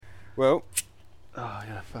Well, Oh,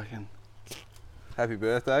 yeah, fucking. happy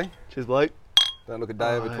birthday. Cheers, bloke. Don't look a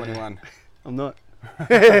day over 21. I'm not.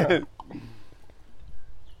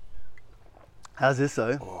 How's this,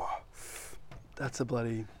 though? Oh, That's a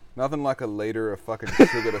bloody... nothing like a litre of fucking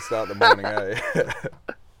sugar to start the morning, eh?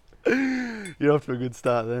 You're off to a good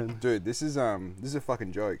start then. Dude, this is a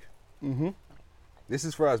fucking joke. Mm-hmm. This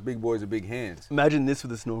is for us big boys with big hands. Imagine this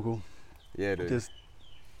with a snorkel. Yeah, dude. Just,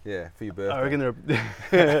 Yeah, for your birthday. I reckon there are...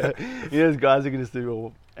 you know, there's guys who can just do,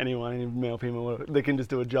 or anyone, any male, female, whatever, they can just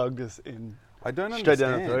do a jug just in... I don't straight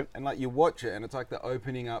down the understand. throat. And like you watch it and it's like they're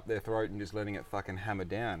opening up their throat and just letting it fucking hammer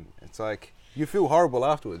down. It's like, you feel horrible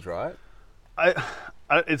afterwards, right?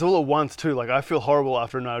 It's all at once too. Like I feel horrible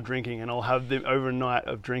after a night of drinking, and I'll have them over a night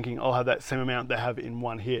of drinking. I'll have that same amount they have in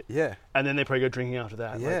one hit. Yeah. And then they probably go drinking after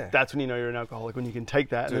that. Yeah. Like, that's when you know you're an alcoholic, when you can take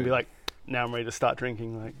that and then be like, now I'm ready to start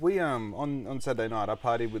drinking. Like We on Saturday night I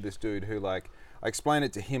partied with this dude who like I explained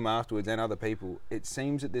it to him afterwards and other people. It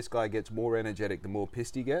seems that this guy gets more energetic the more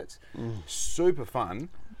pissed he gets. Super fun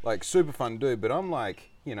dude. But I'm like,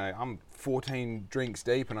 you know, I'm 14 drinks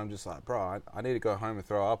deep and I'm just like, bro, I need to go home and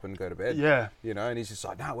throw up and go to bed. Yeah. You know, and he's just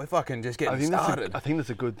like, no, we're fucking just getting I think started. I think that's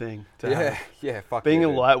a good thing to Yeah, have. yeah, fuck Being yeah,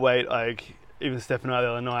 a dude. lightweight, like even Steph and I the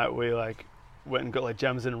other night, we like went and got like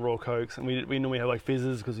Jameson and raw Cokes, and we normally have like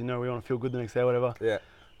fizzes because you know we want to feel good the next day or whatever. Yeah.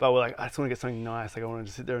 But we're like, I just want to get something nice. Like I want to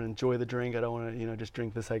just sit there and enjoy the drink. I don't want to, you know, just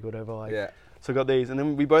drink for the sake of whatever. Like, Yeah. So I got these, and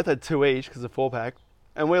then we both had two each because of 4-pack.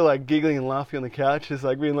 And we're like giggling and laughing on the couch, just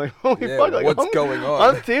like being like, holy Yeah, fuck, like, what's going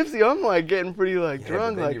on? I'm tipsy. I'm like getting pretty like Yeah,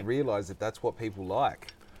 drunk. but then Like you realise that that's what people like.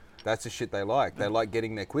 That's the shit they like. They like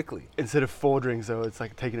getting there quickly. instead of 4 drinks, though, it's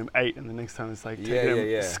like taking them 8, and the next time it's like taking Yeah, them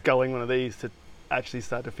yeah. sculling one of these to actually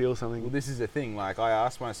start to feel something. Well, this is the thing. Like, I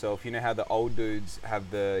asked myself, you know how the old dudes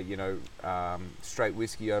have the, you know, straight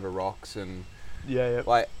whiskey over rocks and... Yeah.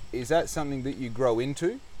 Like, is that something that you grow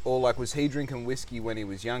into? Or, like, was he drinking whiskey when he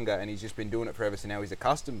was younger and he's just been doing it forever, so now he's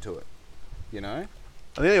accustomed to it? You know?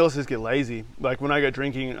 I think they also just get lazy. Like when I go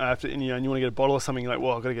drinking, I have to, and, you know, and you want to get a bottle or something, you're like,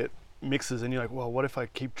 well, I've got to get mixers, and you're like, well, what if I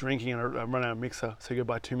keep drinking and I run out of mixer? So you go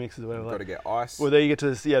buy 2 mixers or whatever. Got to get ice. Well, then you get to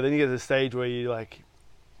this, then you get to the stage where you like,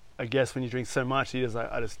 I guess when you drink so much, you just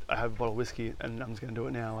like, I have a bottle of whiskey and I'm just gonna do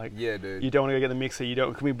it now. Like, Yeah, dude. you don't want to go get the mixer. You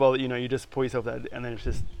don't. Can we bother? You know, you just pour yourself that, and then it's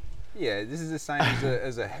just. Yeah, this is the same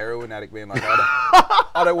as a heroin addict being like,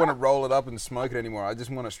 I don't want to roll it up and smoke it anymore. I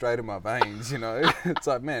just want it straight in my veins, you know? It's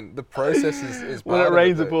like, man, the process is part When it of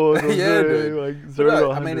rains, it it pours. Yeah, dude. Like But 0 to no,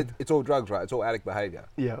 I 100. mean, it's all drugs, right? It's all addict behavior.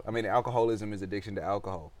 Yeah. I mean, alcoholism is addiction to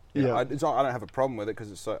alcohol. You know, I don't have a problem with it because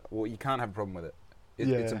it's so, well, you can't have a problem with it.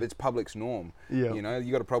 It's public's norm. Yeah. You know,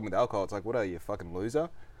 you got a problem with alcohol. It's like, what are you, a fucking loser?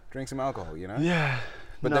 Drink some alcohol, you know? Yeah.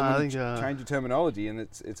 But No, then I we think, change your terminology and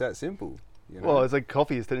it's that simple. You know? Well, it's like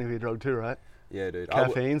coffee is technically a drug too, right? Yeah, dude.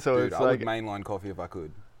 Caffeine, so dude, it's I like would mainline coffee if I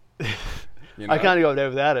could. You know? I can't go there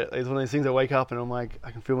without it. It's one of those things I wake up and I'm like,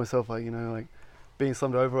 I can feel myself like, you know, like being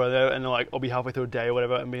slumped over or there, and like I'll be halfway through a day or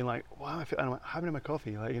whatever and being like, wow, and I'm like, I haven't had my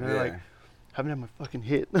coffee, like, you know, like haven't had my fucking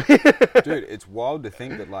hit. Dude, it's wild to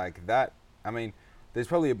think that like that. I mean, there's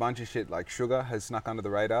probably a bunch of shit like sugar has snuck under the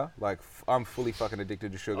radar. Like I'm fully fucking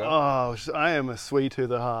addicted to sugar. Oh, I am a sweet tooth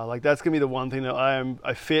at heart. Like that's gonna be the one thing that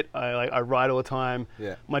I fit. I ride all the time.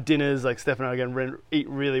 Yeah. My dinners, like Steph and I again, eat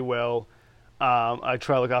really well. I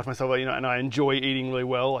try to look after myself, you know, and I enjoy eating really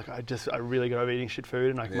well. Like I really go over eating shit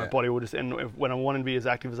food, and like my body will just. And when I want to be as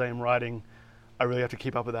active as I am riding, I really have to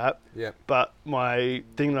keep up with that. Yeah. But my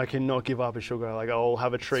thing that I cannot give up is sugar. Like I'll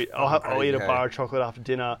have a treat. I'll eat a bar of chocolate after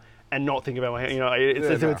dinner and not think about my, you know, it's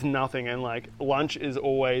as if it's nothing. And like lunch is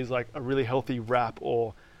always like a really healthy wrap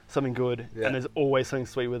or something good, and there's always something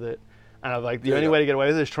sweet with it. And I'm like, the only way to get away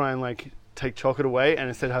with it is try and like take chocolate away and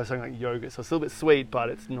instead have something like yogurt. So it's still a bit sweet, but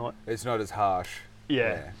it's not. It's not as harsh.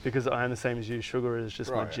 Yeah, because I am the same as you. Sugar is just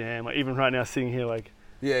my jam. Like even right now, sitting here, like.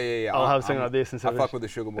 Yeah. I'll have something like this instead. I fuck with the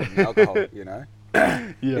sugar more than alcohol, you know.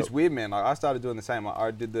 Yeah. It's weird, man. Like I started doing the same.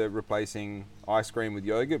 I did the replacing ice cream with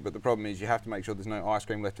yogurt, but the problem is you have to make sure there's no ice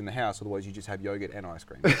cream left in the house, otherwise you just have yogurt and ice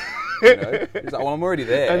cream. You know? It's like, well, I'm already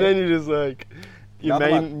there. And then you just like your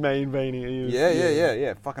main veiny.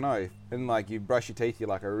 Yeah. Fucking oath. And like you brush your teeth, you're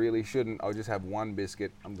like, I really shouldn't. I'll just have one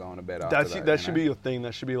biscuit. I'm going to bed after that. That should be your thing.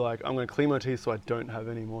 That should be like, I'm going to clean my teeth so I don't have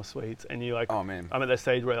any more sweets. And you like, oh man, I'm at that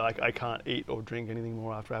stage where like I can't eat or drink anything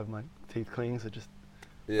more after I have my teeth clean. So just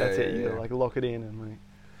that's it. You gotta like lock it in and like.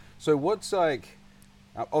 So what's like,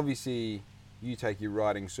 obviously you take your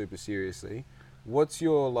riding super seriously. What's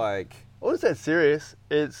your like? I wouldn't say it's serious.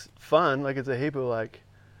 It's fun. Like it's a heap of like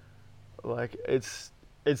it's.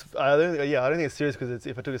 I don't think it's serious because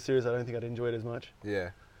if I took it serious, I don't think I'd enjoy it as much.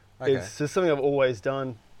 Yeah. Okay. It's just something I've always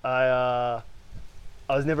done. I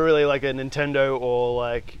was never really like a Nintendo or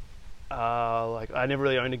like like I never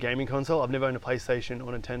really owned a gaming console. I've never owned a PlayStation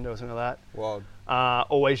or Nintendo or something like that. Wild.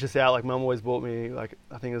 Always just out. Like mum always bought me like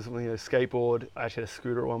I think it was skateboard. I actually had a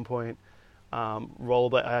scooter at one point.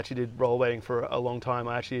 Rollerblade. I actually did rollerblading for a long time.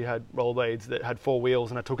 I actually had rollerblades that had 4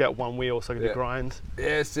 wheels, and I took out 1 wheel so I could do grinds.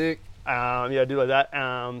 Yeah, sick. I did like that.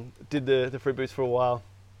 Did the free boots for a while,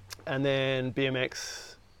 and then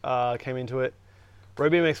BMX came into it.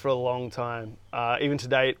 Rode BMX for a long time. Even to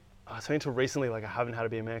date, so until recently, like I haven't had a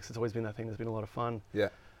BMX. It's always been that thing that's been a lot of fun. Yeah.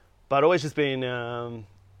 But always just been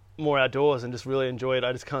more outdoors and just really enjoy it.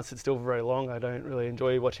 I just can't sit still for very long. I don't really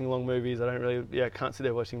enjoy watching long movies. I don't really, can't sit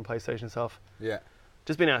there watching PlayStation stuff. Yeah.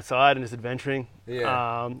 Just been outside and just adventuring. Yeah.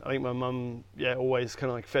 I think my mum, always kind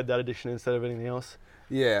of like fed that addiction instead of anything else.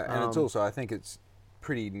 Yeah, and it's also, I think it's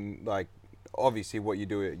pretty, like, obviously what you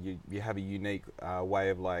do, you have a unique way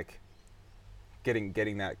of, like, getting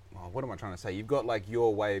that, what am I trying to say? You've got, like,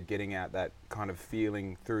 your way of getting out that kind of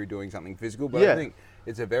feeling through doing something physical, but I think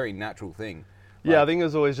it's a very natural thing. Yeah, I think it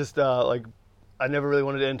was always just, like, I never really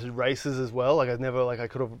wanted to enter races as well. Like, I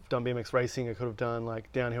could have done BMX racing, I could have done,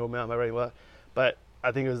 like, downhill, mountain bike, but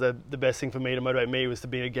I think it was the best thing for me to motivate me was to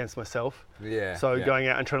be against myself. Yeah. So going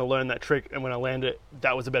out and trying to learn that trick, and when I land it,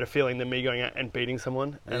 that was a better feeling than me going out and beating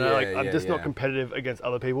someone. And I'm just not competitive against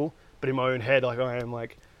other people, but in my own head, like I am,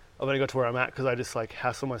 like I've only got to where I'm at because I just like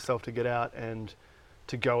hassle myself to get out and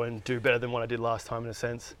to go and do better than what I did last time in a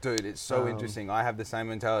sense. Dude, it's so interesting. I have the same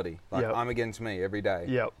mentality. Like I'm against me every day.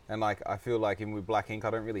 Yep. And like I feel like with Black Ink, I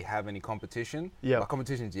don't really have any competition. Yeah. My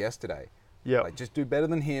competition's yesterday. Yeah. Like just do better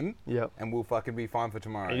than him. Yeah. And we'll fucking be fine for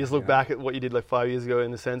tomorrow. And you just look back at what you did like 5 years ago in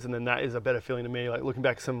the sense, and then that is a better feeling to me. Like looking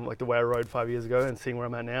back at some like the way I rode 5 years ago and seeing where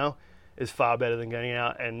I'm at now is far better than going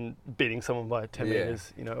out and beating someone by 10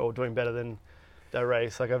 meters, or doing better than that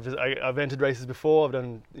race. Like I've entered races before. I've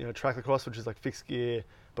done track lacrosse, which is like fixed gear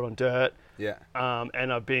but on dirt. Yeah.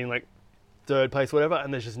 And I've been like third place, whatever,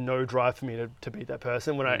 and there's just no drive for me to beat that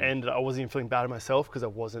person. When I ended, I wasn't even feeling bad at myself because I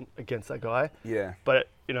wasn't against that guy. Yeah. But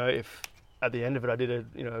if at the end of it I did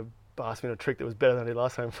a asked me a trick that was better than I did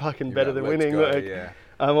last time, fucking better than winning.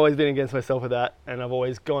 I've always been against myself with that, and I've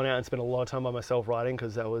always gone out and spent a lot of time by myself riding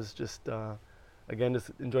because that was just, again, just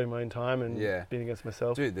enjoying my own time and being against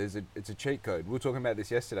myself. Dude, it's a cheat code. We were talking about this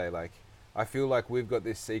yesterday. Like, I feel like we've got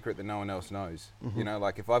this secret that no one else knows. Mm-hmm. You know,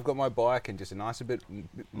 like if I've got my bike and just a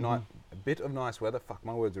bit of nice weather. Fuck,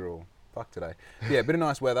 my words are all fuck today. Yeah, a bit of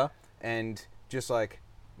nice weather, and just like.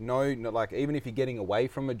 Like even if you're getting away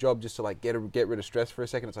from a job, just to like get rid of stress for a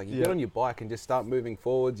second, it's like you get on your bike and just start moving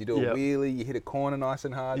forwards. You do a wheelie, you hit a corner nice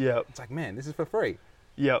and hard. Yeah, it's like, man, this is for free.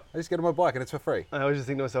 Yep. I just get on my bike and it's for free. I always just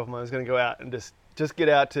think to myself, man, I was going to go out and just get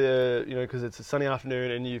out to because it's a sunny afternoon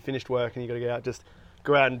and you finished work and you got to get out, just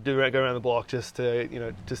go out and go around the block just to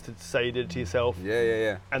just to say you did it to yourself.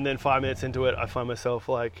 Yeah. And then 5 minutes into it, I find myself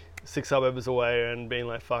like 6 suburbs away and being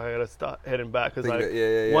like, fuck, I gotta start heading back because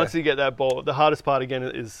once you get that ball, the hardest part again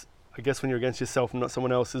is, I guess, when you're against yourself and not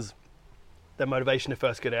someone else, is that motivation to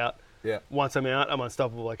first get out. Yeah. Once I'm out, I'm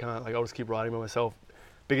unstoppable. I can't, I'll just keep riding by myself.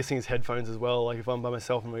 Biggest thing is headphones as well. Like if I'm by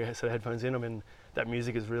myself and we set of headphones in, that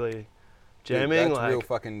music is really jamming. Dude, that's real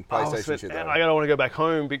fucking PlayStation shit though. I don't want to go back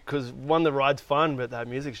home because one, the ride's fun, but that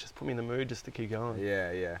music's just put me in the mood just to keep going.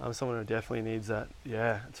 Yeah. I'm someone who definitely needs that.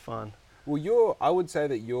 Yeah, it's fun. Well, I would say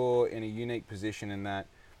that you're in a unique position in that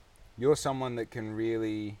you're someone that can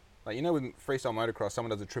really, like, with freestyle motocross,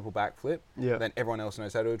 someone does a triple backflip, then everyone else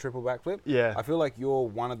knows how to do a triple backflip. Yeah. I feel like you're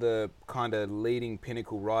one of the kind of leading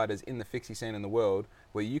pinnacle riders in the fixie scene in the world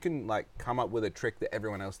where you can, like, come up with a trick that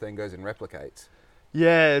everyone else then goes and replicates.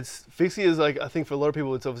 Yeah, fixie is like, I think for a lot of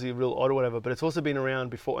people it's obviously real odd or whatever, but it's also been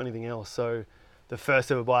around before anything else. So the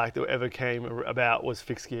first ever bike that ever came about was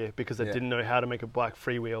fixed gear because they didn't know how to make a bike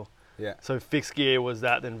freewheel. Yeah. So fixed gear was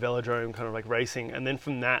that, then velodrome, kind of like racing, and then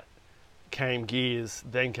from that came gears,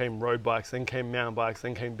 then came road bikes, then came mountain bikes,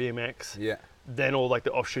 then came BMX. Yeah. Then all like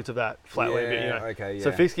the offshoots of that, flatland. Okay, yeah.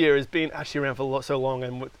 So fixed gear has been actually around for so long,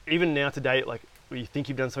 and even now to date, like you think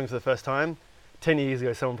you've done something for the first time, 10 years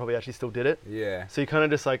ago someone probably actually still did it. Yeah. So you kind of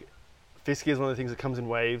just like, fixed gear is one of the things that comes in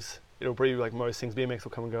waves. It'll be like most things, BMX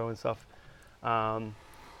will come and go and stuff.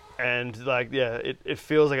 And like, it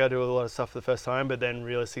feels like I do a lot of stuff for the first time, but then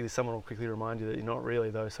realistically someone will quickly remind you that you're not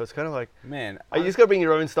really though. So it's kind of like, man, you just got to bring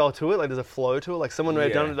your own style to it. Like there's a flow to it. Like someone may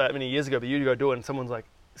have done it that many years ago, but you go do it and someone's like,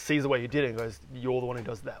 sees the way you did it and goes, you're the one who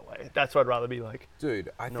does it that way. That's what I'd rather be like.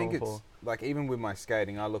 Dude, I think it's like, even with my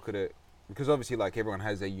skating, I look at it, because obviously like everyone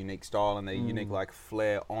has their unique style and their unique like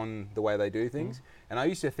flair on the way they do things. And I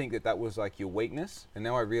used to think that was like your weakness. And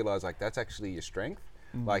now I realize like that's actually your strength.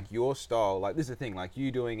 Like your style, like this is the thing, like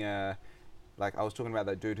you doing like I was talking about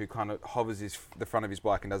that dude who kind of hovers the front of his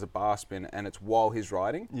bike and does a bar spin, and it's while he's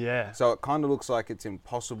riding. Yeah. So it kind of looks like it's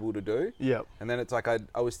impossible to do. Yep. And then it's like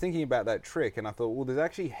I was thinking about that trick, and I thought, well, there's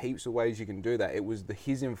actually heaps of ways you can do that. It was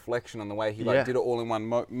his inflection on the way he like did it all in one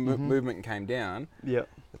movement and came down. Yep.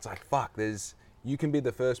 It's like, fuck, you can be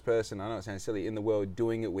the first person, I know it sounds silly, in the world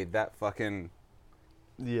doing it with that fucking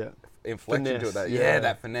inflection finesse, to it.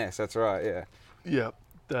 That finesse, that's right, yeah. Yeah,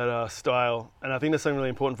 that style. And I think that's something really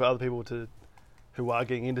important for other people who are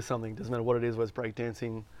getting into something. Doesn't matter what it is, whether it's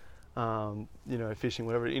breakdancing, fishing,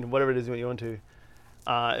 whatever it is you want to,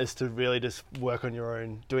 is to really just work on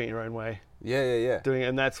doing it your own way. Yeah. Doing it,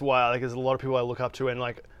 and that's why there's a lot of people I look up to, and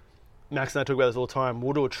like Max and I talk about this all the time.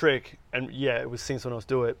 We'll do a trick, and we've seen someone else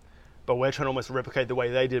do it, but we're trying to almost replicate the way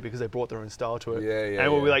they did it because they brought their own style to it. Yeah.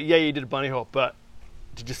 And we'll be like, you did a bunny hop, but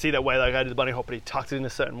did you see that way like I did the bunny hop, but he tucked it in a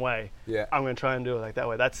certain way? Yeah. I'm going to try and do it like that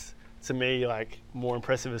way. That's, to me, like more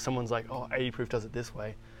impressive if someone's like, 80 proof does it this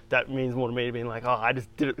way. That means more to me being like, I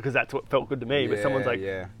just did it because that's what felt good to me. But someone's like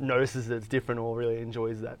notices that it's different or really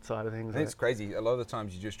enjoys that side of things. I think it's crazy. A lot of the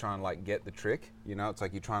times you just try and like get the trick. It's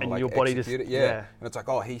like you're trying to like your body execute just, it. Yeah. And it's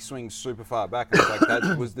like, he swings super far back. And it's like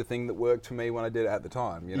that was the thing that worked for me when I did it at the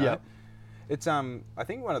time. Yeah. It's I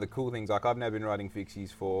think one of the cool things, like I've now been riding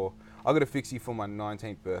fixies I got a fixie for my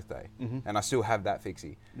 19th birthday, and I still have that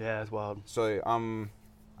fixie. Yeah, that's wild. So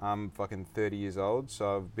I'm fucking 30 years old,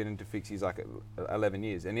 so I've been into fixies like 11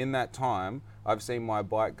 years. And in that time, I've seen my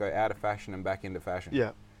bike go out of fashion and back into fashion.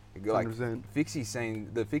 Yeah, like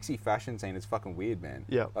 100%. the fixie fashion scene is fucking weird, man.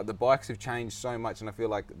 Yeah. Like the bikes have changed so much, and I feel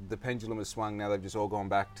like the pendulum has swung. Now they've just all gone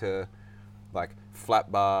back to like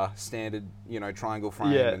flat bar, standard, triangle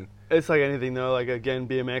frame. Yeah, and it's like anything though. Like again,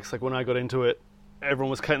 BMX. Like when I got into it, everyone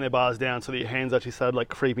was cutting their bars down, so that your hands actually started like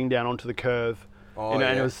creeping down onto the curve. And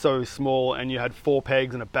it was so small, and you had 4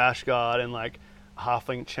 pegs and a bash guard and like a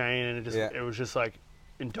half-link chain, and it was just like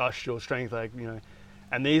industrial strength,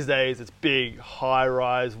 And these days it's big,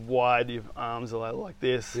 high-rise, wide. Your arms are like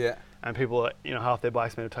this. Yeah. And people are, half their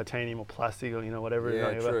bikes made of titanium or plastic or whatever.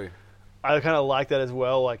 Yeah, true. I kind of like that as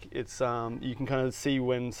well. Like it's you can kind of see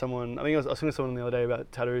when someone. I think I was talking to someone the other day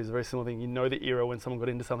about tattoos. A very similar thing. You know the era when someone got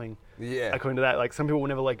into something. Yeah. According to that, like some people will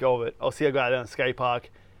never let go of it. I'll see a guy down at a skate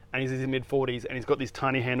park, and he's in his mid-40s, and he's got these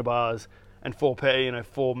tiny handlebars and 4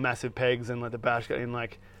 massive pegs, and like the bash and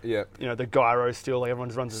like the gyro still like everyone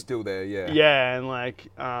just runs still there. Yeah. Yeah, and like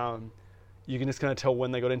you can just kind of tell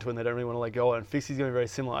when they got into it and they don't really want to let go of it. And Fixie's going to be very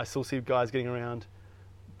similar. I still see guys getting around,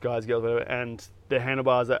 girls, whatever, and their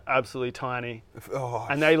handlebars are absolutely tiny,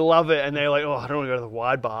 and they love it, and they're like, I don't want to go to the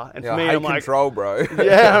wide bar. And for me, I'm like, control, bro.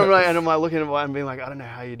 Yeah, I'm like looking at it and being like, I don't know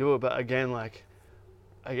how you do it, but again, like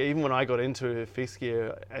even when I got into fixed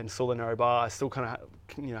gear and saw the narrow bar, I still kind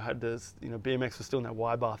of had this, BMX was still in that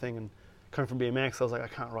wide bar thing, and coming from BMX, I was like, I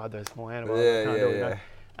can't ride those small handlebars. Yeah.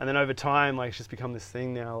 And then over time, like it's just become this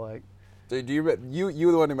thing now, like. Dude, you were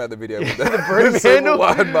the one who made the video with the broom handle,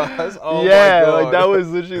 wide bars. Oh yeah, my God. Like that was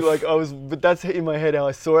literally like but that's in my head how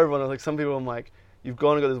I saw everyone. I was like, some people, I'm like, you've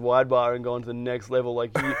gone and got this wide bar and gone to the next level.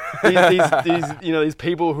 Like these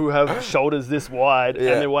people who have shoulders this wide and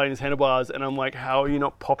they're riding these handlebars, and I'm like, how are you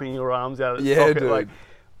not popping your arms out of the socket? Dude. Like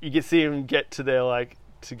you can see them get to their like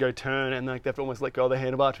to go turn, and like they have to almost let go of the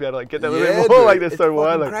handlebar to be able to like get that little bit more. Dude, like they're so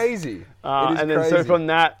wide. Like crazy. And then so from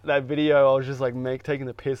that video, I was just like taking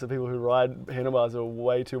the piss of people who ride handlebars are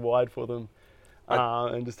way too wide for them.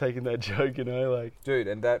 And just taking that joke, like. Dude,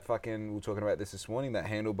 and that we were talking about this morning, that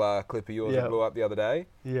handlebar clip of yours that blew up the other day.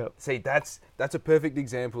 Yeah. See, that's a perfect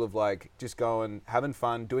example of like just going, having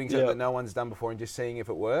fun, doing something that no one's done before, and just seeing if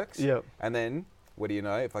it works. Yeah. And then, what do you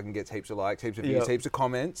know? If I can get heaps of likes, heaps of views, heaps of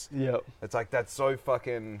comments. Yeah. It's like, that's so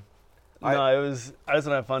fucking. I just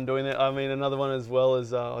don't have fun doing it. I mean, another one as well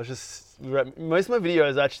is most of my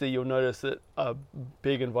videos actually, you'll notice that are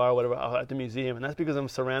big and viral, whatever, are at the museum, and that's because I'm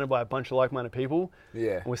surrounded by a bunch of like-minded people.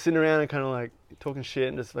 Yeah. And we're sitting around and kind of like talking shit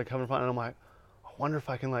and just like having fun, and I'm like, I wonder if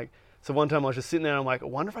I can like. So one time I was just sitting there and I'm like, I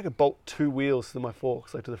wonder if I could bolt 2 wheels to my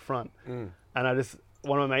forks, like to the front. And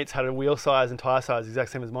one of my mates had a wheel size and tire size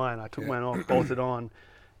exact same as mine. I took mine off, bolted on,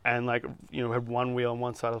 and like had one wheel on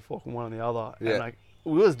one side of the fork and one on the other, and like.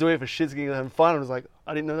 We was doing it for shits, having fun. I was like,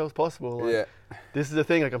 I didn't know that was possible. Like, this is the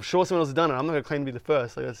thing. Like, I'm sure someone else has done it. I'm not going to claim to be the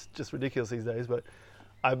first. Like, that's just ridiculous these days. But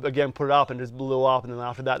I, again, put it up and just blew up. And then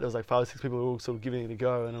after that, there was like 5 or 6 people who were sort of giving it a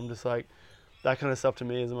go. And I'm just like, that kind of stuff to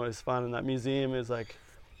me is the most fun. And that museum is like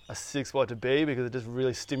a sick spot to be because it just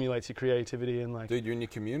really stimulates your creativity. And like, dude, you're in your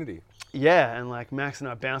community. Yeah. And like Max and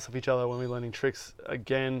I bounce off each other when we're learning tricks.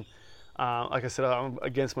 Again, like I said, I'm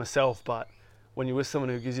against myself. But when you're with someone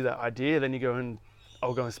who gives you that idea, then you go and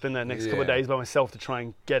I'll go and spend that next couple of days by myself to try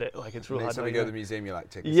and get it. Like, it's really hard. Next time we go to the museum, you're like,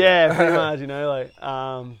 check this yeah, out. pretty much, you know, like,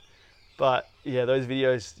 but yeah, those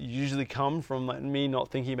videos usually come from like me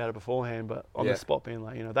not thinking about it beforehand, but on the spot being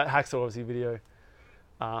like, you know, that hacksaw obviously video,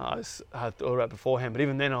 I had thought about beforehand, but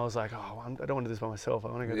even then I was like, oh, I don't want to do this by myself. I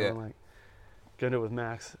want to go and like, go do it with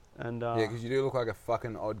Max. And yeah, because you do look like a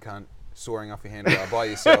fucking odd cunt soaring off your handlebar by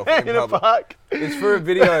yourself in a park. It's for a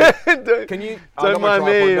video. Can you? Don't mind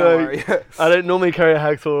me. Like, I don't normally carry a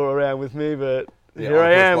hacksaw around with me, but here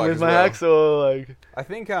I am with my hacksaw. Like, I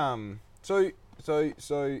think so.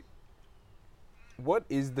 What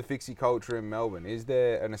is the fixie culture in Melbourne? Is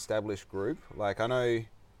there an established group? Like, I know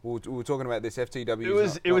we were talking about this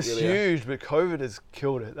FTW. It was really huge, but COVID has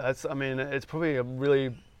killed it. It's probably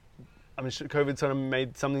COVID sort of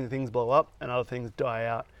made things blow up and other things die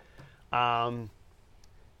out.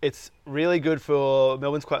 It's really good for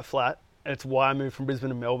Melbourne's quite flat. And it's why I moved from Brisbane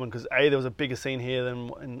to Melbourne, because there was a bigger scene here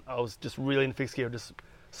and I was just really in fixed gear, just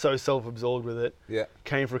so self-absorbed with it. Yeah.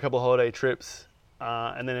 Came for a couple of holiday trips.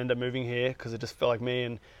 And then ended up moving here because it just felt like me.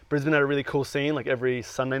 And Brisbane had a really cool scene. Like every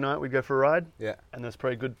Sunday night we'd go for a ride. Yeah. And there's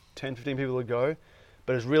probably a good 10, 15 people would go.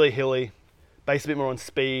 But it's really hilly, based a bit more on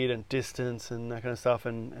speed and distance and that kind of stuff,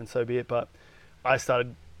 and so be it. But I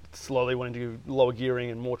started slowly wanting to do lower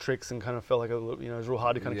gearing and more tricks, and kind of felt like it was real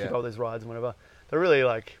hard to kind of keep up with these rides and whatever. They're really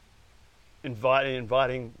like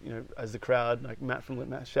inviting, you know, as the crowd, like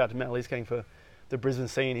shout out to Matt Leesking for the Brisbane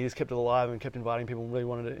scene. He just kept it alive and kept inviting people and really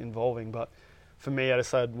wanted it involving. But for me, I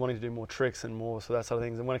decided wanting to do more tricks and more, so that sort of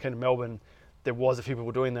things. And when I came to Melbourne, there was a few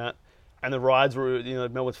people doing that. And the rides were, you know,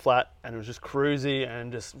 Melbourne's flat and it was just cruisy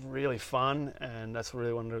and just really fun. And that's what I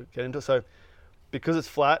really wanted to get into. So because it's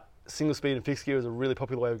flat, single speed and fixed gear is a really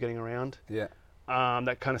popular way of getting around. Yeah.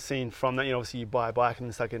 That kind of scene from that, you know, obviously you buy a bike and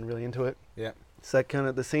then start getting really into it. Yeah. So that kind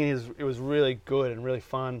of, the scene it was really good and really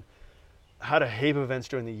fun. Had a heap of events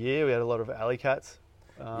during the year. We had a lot of alley cats,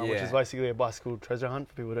 which is basically a bicycle treasure hunt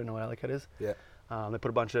for people who don't know what alley cat is. Yeah. They put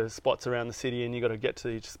a bunch of spots around the city, and you got to get to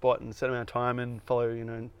each spot and set amount of time and follow, you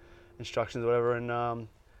know, instructions or whatever. And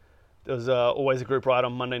there was always a group ride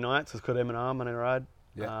on Monday nights. It's called M&R, Monday Ride.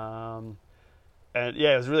 Yeah. And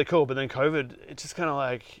yeah, it was really cool. But then COVID, it just kind of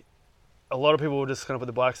like, a lot of people were just kind of put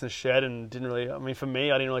the bikes in the shed and didn't really. I mean, for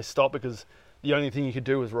me, I didn't really stop because the only thing you could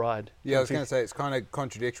do was ride. Yeah, I was going to say, it's kind of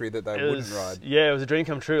contradictory that they wouldn't ride. Yeah, it was a dream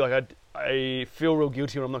come true. Like I feel real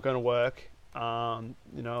guilty when I'm not going to work. You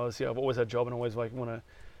know, obviously I've always had a job and always like want to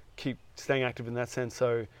keep staying active in that sense.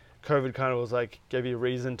 So COVID kind of was like, gave you a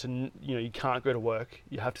reason to, you know, you can't go to work.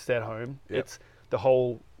 You have to stay at home. Yep. It's the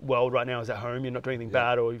whole world right now is at home. You're not doing anything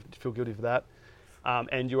bad or you feel guilty for that.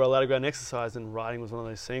 And you were allowed to go and exercise, and riding was one of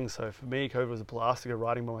those things. So for me, COVID was a blast to go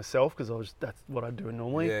riding by myself because that's what I do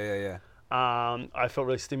normally. Yeah. I felt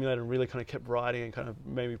really stimulated and really kind of kept riding and kind of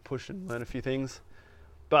made me push and learn a few things.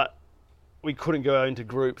 But we couldn't go into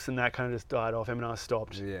groups, and that kind of just died off. M&R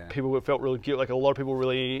stopped. Yeah. People felt really guilty. Like a lot of people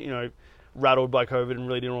really, you know, rattled by COVID and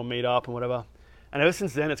really didn't want to meet up and whatever. And ever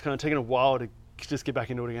since then, it's kind of taken a while to just get back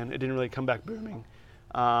into it again. It didn't really come back booming.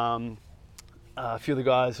 A few of the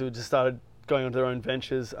guys who just started going on their own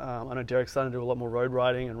ventures. I know Derek's starting to do a lot more road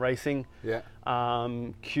riding and racing. Yeah.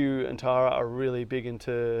 Q and Tara are really big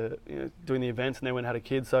into, you know, doing the events, and they went and had a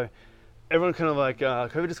kid. So everyone kind of like,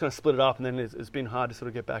 COVID just kind of split it up, and then it's been hard to sort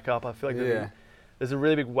of get back up. I feel like there's a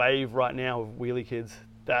really big wave right now of wheelie kids.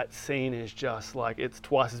 That scene is just like, it's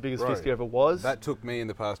twice as big as Fisky ever was. That took me in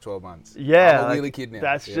the past 12 months. Yeah. I'm a wheelie kid now.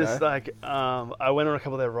 That's just like, I went on a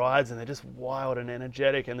couple of their rides and they're just wild and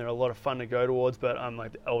energetic and they're a lot of fun to go towards, but I'm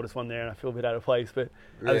like the oldest one there and I feel a bit out of place. But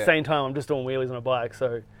at the same time, I'm just doing wheelies on a bike,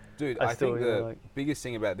 so... Dude, I think the biggest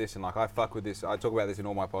thing about this, and like I fuck with this, I talk about this in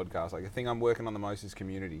all my podcasts, like the thing I'm working on the most is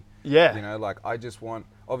community. Yeah. You know, like I just want,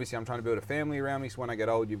 obviously I'm trying to build a family around me, so when I get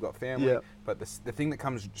old, you've got family, but the thing that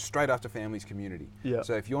comes straight after family is community. Yeah.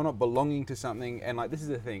 So if you're not belonging to something, and like this is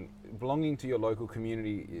the thing, belonging to your local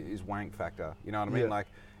community is wank factor, you know what I mean? Like,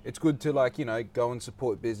 it's good to like, you know, go and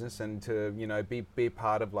support business and to, you know, be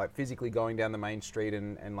part of like physically going down the main street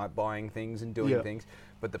and like buying things and doing things.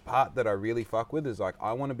 But the part that I really fuck with is like,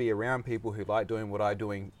 I want to be around people who like doing what I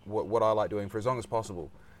like doing for as long as possible.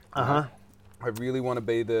 I really want to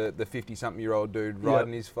be the 50-something-year-old dude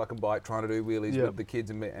riding his fucking bike, trying to do wheelies with the kids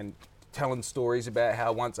and telling stories about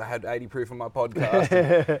how once I had 80 proof on my podcast.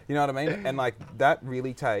 And, you know what I mean? And like that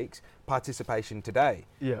really takes participation today.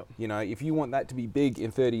 Yeah. You know, if you want that to be big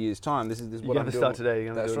in 30 years' time, this is what I'm doing. You have to start today.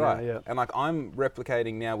 That's right. Now, and like I'm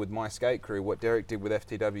replicating now with my skate crew what Derek did with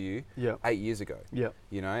FTW 8 years ago. Yeah.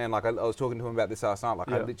 You know, and like I was talking to him about this last night.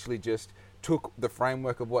 Like I literally just took the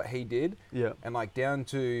framework of what he did and like down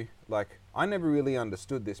to like I never really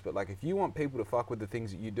understood this, but like if you want people to fuck with the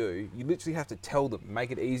things that you do, you literally have to tell them,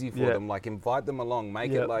 make it easy for them, like invite them along,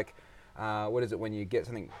 make it like, what is it when you get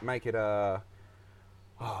something, make it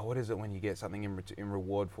what is it when you get something in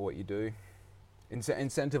reward for what you do?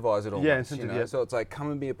 Incentivize it almost, you know? So it's like,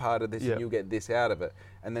 come and be a part of this and you'll get this out of it.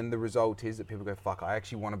 And then the result is that people go, fuck, I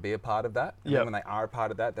actually want to be a part of that. And then when they are a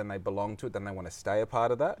part of that, then they belong to it, then they want to stay a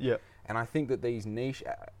part of that. And I think that these niche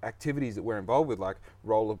activities that we're involved with, like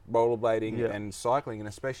rollerblading and cycling, and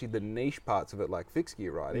especially the niche parts of it, like fixed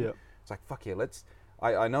gear riding, it's like, fuck yeah, let's...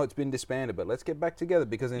 I know it's been disbanded, but let's get back together,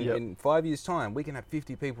 because in 5 years' time, we can have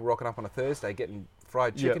 50 people rocking up on a Thursday getting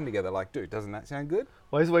fried chicken together. Like, dude, doesn't that sound good?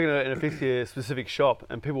 Well, I was working in a fixed gear specific shop,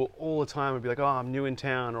 and people all the time would be like, oh, I'm new in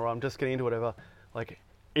town, or I'm just getting into whatever. Like,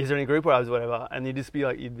 is there any group rides or whatever? And you'd be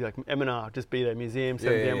like M&R, just be there, museum,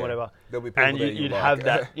 7pm, whatever. There'll be people and you'd like. have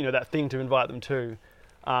that, that thing to invite them to.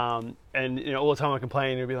 And all the time I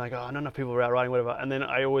complain, it'd be like, oh, not enough people are out riding, whatever. And then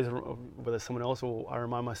I always, whether someone else or I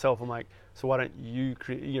remind myself, I'm like, so why don't you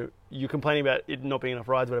you're complaining about it not being enough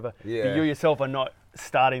rides, whatever. But you yourself are not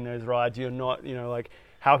starting those rides. You're not, like,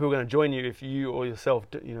 how are people going to join you if you or yourself,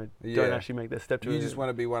 don't actually make that step to it? You just want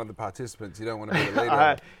to be one of the participants. You don't want to be the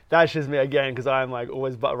leader. That's just me again, because I'm like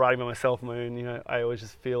always riding by myself. My own, I always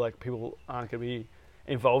just feel like people aren't going to be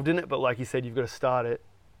involved in it. But like you said, you've got to start it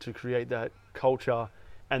to create that culture.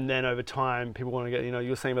 And then over time, people want to get, you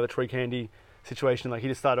were saying about the Tree Candy situation, like he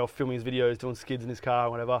just started off filming his videos, doing skids in his car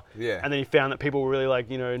or whatever. Yeah. And then he found that people were really like,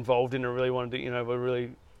 involved in it, really wanted to, were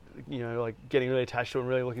really, like getting really attached to it and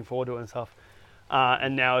really looking forward to it and stuff.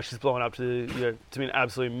 And now it's just blowing up to, to be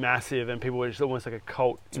absolutely massive, and people were just almost like a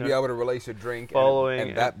cult. To be able to release a drink following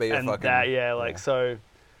and that be a fucking... so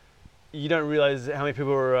you don't realize how many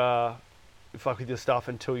people are... fuck with your stuff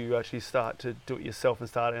until you actually start to do it yourself and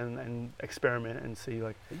start and experiment and see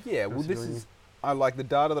like... Yeah, well this is... I like the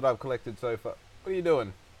data that I've collected so far. What are you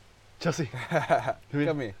doing? Chelsea.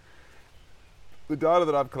 Come here. The data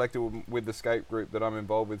that I've collected with the skate group that I'm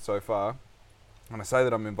involved with so far, and I say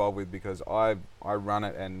that I'm involved with because I run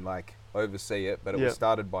it and like oversee it, but it was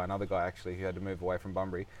started by another guy actually who had to move away from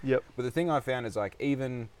Bunbury. But the thing I found is like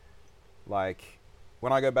even like...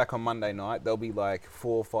 when I go back on Monday night, there'll be like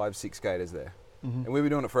 4, 5, 6 skaters there. And we've been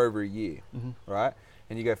doing it for over a year, right?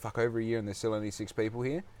 And you go, fuck, over a year and there's still only 6 people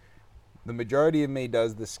here. The majority of me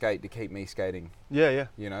does the skate to keep me skating. Yeah.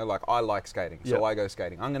 Like I like skating, so I go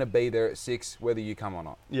skating. I'm going to be there at 6 whether you come or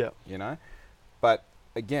not. But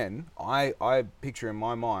again, I picture in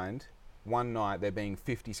my mind one night there being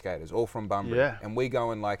 50 skaters, all from Bunbury. And we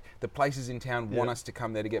go and like, the places in town want us to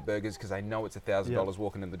come there to get burgers because they know it's $1,000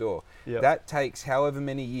 walking in the door. That takes however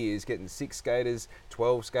many years, getting 6 skaters,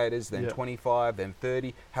 12 skaters, then 25, then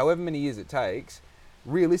 30, however many years it takes.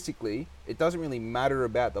 Realistically, it doesn't really matter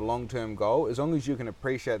about the long-term goal as long as you can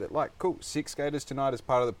appreciate that, like, cool, 6 skaters tonight is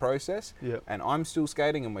part of the process, and I'm still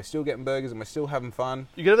skating and we're still getting burgers and we're still having fun.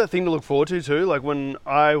 You get that thing to look forward to too. Like when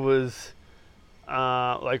I was...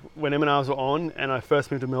 like when M&Rs were on and I first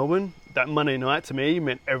moved to Melbourne, that Monday night to me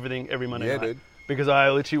meant everything every Monday night. Dude. Because I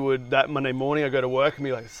literally would, that Monday morning, I go to work and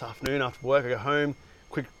be like, this afternoon after work, I go home,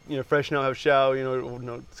 quick, freshen up, have a shower,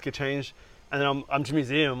 get changed, and then I'm to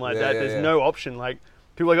museum like that. There's no option. Like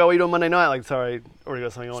people are like, oh, what are you doing Monday night? Like, sorry, already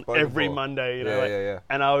got something on every Monday.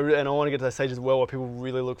 And I want to get to that stage as well where people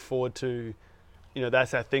really look forward to,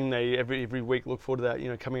 that's that thing they every week look forward to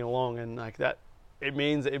that, coming along, and like that. It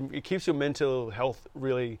means it keeps your mental health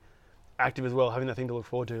really active as well, having that thing to look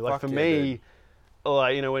forward to. Like for me,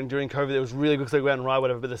 like, when during COVID, it was really good because I go out and ride,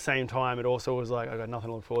 whatever, but at the same time, it also was like, I got nothing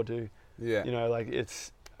to look forward to. Like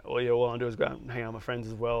it's, all I do is go out and hang out with my friends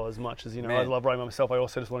as well, as much as, I love riding by myself. I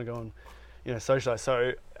also just want to go and, socialize.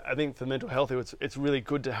 So I think for mental health, it's really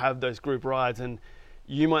good to have those group rides. And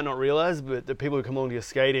you might not realize, but the people who come along to your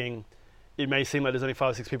skating, it may seem like there's only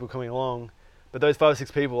 5 or 6 people coming along. But those 5 or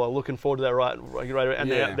 6 people are looking forward to that ride, and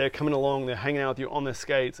they're coming along, they're hanging out with you on their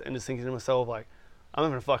skates, and just thinking to myself, like, I'm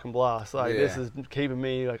having a fucking blast. Like, this is keeping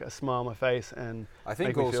me, like, a smile on my face. And I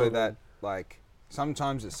think also that, like,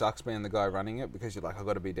 sometimes it sucks being the guy running it because you're like, I've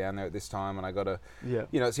got to be down there at this time, and I got to,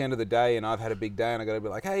 it's the end of the day, and I've had a big day, and I got to be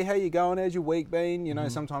like, hey, how you going? How's your week been?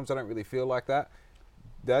 Sometimes I don't really feel like that.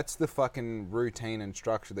 That's the fucking routine and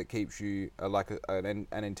structure that keeps you like an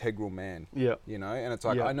integral man. And it's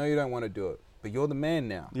like, I know you don't want to do it, but you're the man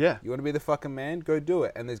now. You want to be the fucking man? Go do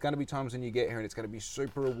it. And there's going to be times when you get here and it's going to be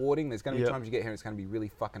super rewarding. There's going to be times you get here and it's going to be really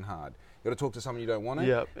fucking hard. You got to talk to someone you don't want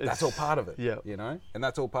to. That's all part of it. And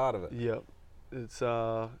that's all part of it. It's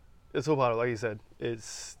all part of it. Like you said, you're going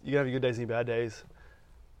to have your good days and your bad days,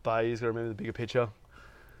 but you just got to remember the bigger picture.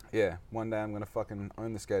 Yeah, one day I'm gonna fucking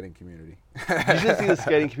own the skating community. You should see the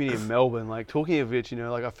skating community in Melbourne. Like, talking of which, you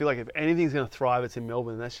know, like, I feel like if anything's gonna thrive, it's in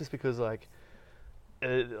Melbourne. That's just because, like,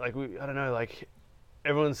 I don't know, like,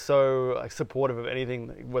 everyone's so like supportive of anything,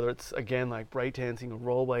 whether it's again like breakdancing or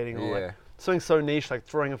rollerblading or like something so niche like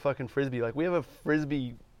throwing a fucking frisbee. Like, we have a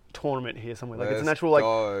frisbee tournament here somewhere. Like, it's an actual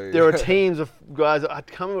like there are teams of guys. I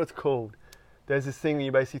can't remember what it's called. There's this thing that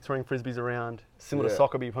you're basically throwing frisbees around, similar to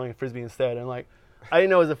soccer, but you're playing a frisbee instead. And like, I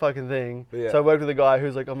didn't know it was a fucking thing. So I worked with a guy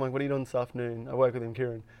who's like, I'm like, what are you doing this afternoon? I work with him,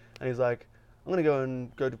 Kieran, and he's like, I'm gonna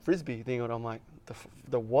go to frisbee thing. And I'm like,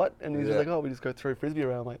 the what? And he's just like, oh, we just go throw frisbee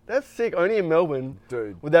around. I'm like, that's sick. Only in Melbourne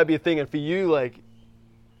would that be a thing. And for you, like,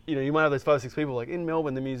 you know, you might have those 5 or 6 people like in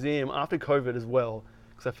Melbourne, the museum after COVID as well,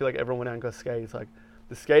 because I feel like everyone went out and got skates. Like,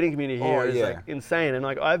 the skating community here is like insane. And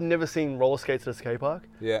like, I've never seen roller skates at a skate park.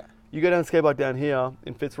 Yeah. You go down skate park down here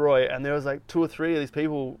in Fitzroy, and there was like 2 or 3 of these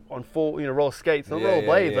people on roller skates, not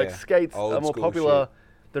rollerblades. Like, skates are more popular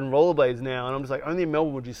than rollerblades now. And I'm just like, only in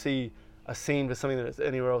Melbourne would you see a scene for something that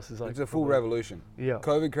anywhere else is like. It's a full revolution. Yeah.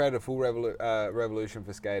 COVID created a full revolution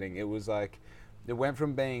for skating. It was like, it went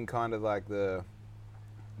from being kind of like the,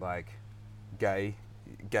 like, gay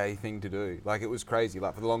thing to do. Like, it was crazy.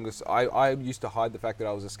 Like, for the longest, I used to hide the fact that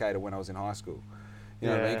I was a skater when I was in high school. You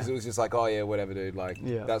know what I mean? Because it was just like, oh yeah, whatever, dude. Like,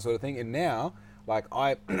 that sort of thing. And now, like,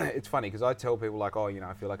 it's funny because I tell people like, oh, you know,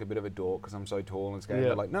 I feel like a bit of a dork because I'm so tall and skating.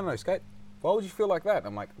 They're like, no, skate. Why would you feel like that? And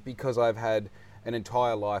I'm like, because I've had an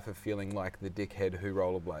entire life of feeling like the dickhead who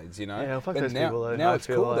rollerblades, you know? Yeah, fuck those people though. Now I it's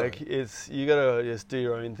feel cool like you gotta just do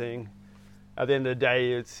your own thing. At the end of the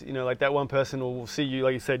day, it's, you know, like, that one person will see you,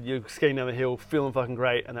 like you said, you're skating down the hill, feeling fucking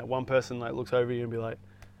great, and that one person like looks over you and be like,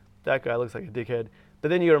 that guy looks like a dickhead. But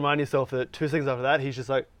then you gotta remind yourself that 2 seconds after that, he's just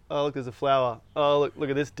like, oh, look, there's a flower. Oh, look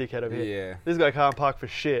at this dickhead over here. Yeah. This guy can't park for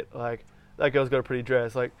shit. Like, that girl's got a pretty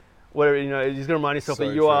dress. Like, whatever, you know, you just got to remind yourself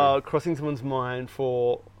that you are crossing someone's mind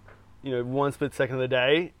for, you know, 1 split second of the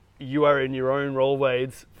day. You are in your own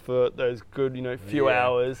rollerblades for those good, you know, few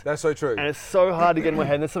hours. That's so true. And it's so hard to get in my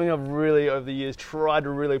head. And that's something I've really, over the years, tried to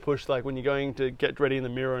really push. Like, when you're going to get ready in the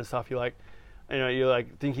mirror and stuff, you're like, you know, you're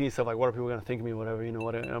like thinking to yourself, like, what are people going to think of me, whatever, you know,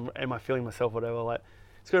 what am I feeling myself, whatever. Like,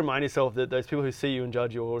 just got to remind yourself that those people who see you and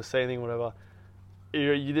judge you or say anything, whatever,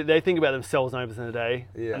 they think about themselves 90% of the day,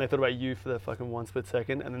 and they thought about you for the fucking 1 split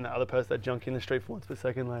second, and then the other person that junk in the street for 1 split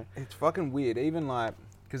second. Like, it's fucking weird. Even like,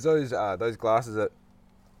 because those glasses that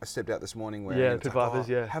I stepped out this morning wearing, Pit Vipers,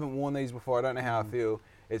 I haven't worn these before. I don't know how I feel.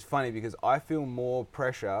 It's funny because I feel more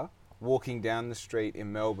pressure walking down the street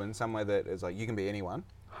in Melbourne, somewhere that is like, you can be anyone.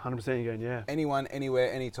 100% you're going, anyone,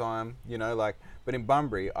 anywhere, anytime, you know, like, but in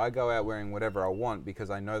Bunbury, I go out wearing whatever I want because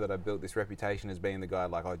I know that I built this reputation as being the guy,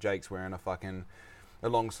 like, oh, Jake's wearing a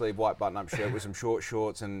long sleeve white button up shirt with some short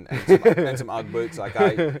shorts and some Ugg boots. Like,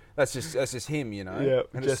 that's just him, you know.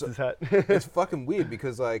 Yeah, just his hat. It's fucking weird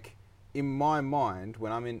because, like, in my mind,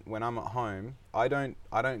 when I'm at home, I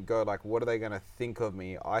don't go like, what are they going to think of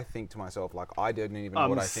me? I think to myself, like, I don't even know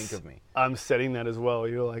what I think of me. I'm setting that as well.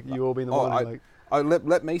 You're like, you all be in the morning,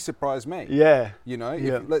 let me surprise me. Yeah. You know,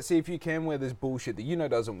 let's see if you can wear this bullshit that you know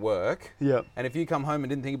doesn't work. Yeah. And if you come home and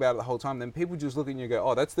didn't think about it the whole time, then people just look at you and go,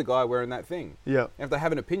 oh, that's the guy wearing that thing. Yeah. And if they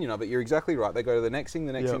have an opinion of it, you're exactly right. They go to the next thing,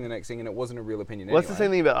 the next thing, the next thing, and it wasn't a real opinion anyway. Well, that's the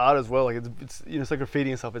same thing about art as well. Like, it's you know, it's like graffiti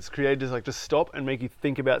and stuff. It's created to like just stop and make you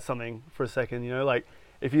think about something for a second. You know, like,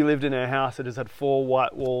 if you lived in a house that just had 4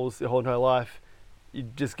 white walls your whole entire life,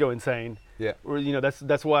 you'd just go insane. Yeah. Or, you know,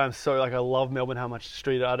 that's why I'm so, like, I love Melbourne, how much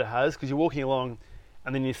street art it has, because you're walking along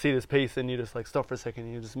and then you see this piece and you just like stop for a second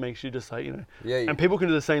and it just makes you just like, you know. Yeah. And people can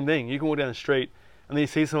do the same thing. You can walk down the street and then you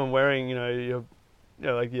see someone wearing, you know,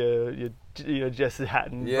 your Jess's hat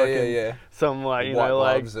and some like, you know,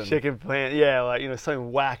 like chicken plant, like, you know,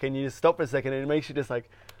 something whack, and you just stop for a second and it makes you just like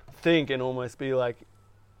think and almost be like,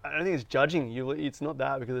 I don't think it's judging you. It's not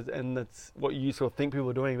that, because that's what you sort of think people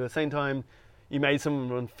are doing. But at the same time, you made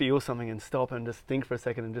someone feel something and stop and just think for a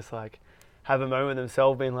second and just like have a moment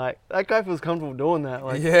themselves being like, that guy feels comfortable doing that.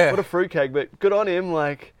 Like, what a fruitcake, but good on him.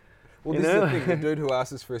 Like, well, this is the thing. The dude who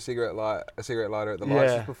asked us for a cigarette lighter at the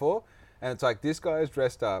lights just before, and it's like, this guy is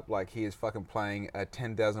dressed up like he is fucking playing a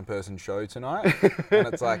 10,000 person show tonight, and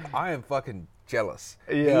it's like, I am fucking jealous.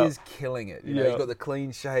 He is killing it. You know, he's got the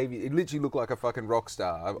clean shave. He literally looked like a fucking rock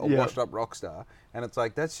star, a washed up rock star. And it's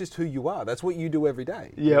like, that's just who you are. That's what you do every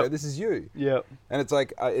day. You know, this is you. And it's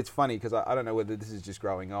like, it's funny because I don't know whether this is just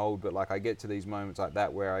growing old, but like, I get to these moments like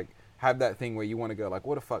that where I have that thing where you want to go like,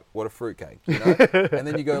 what a fruitcake, you know? And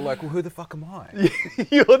then you go like, well, who the fuck am I?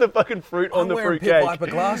 You're the fucking fruit on the fruitcake. I'm wearing Pit Viper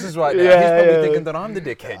glasses right now. He's probably thinking that I'm the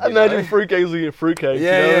dickhead. Imagine fruitcake's looking at fruitcake.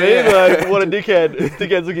 Yeah, you know what I mean? Like, what a dickhead.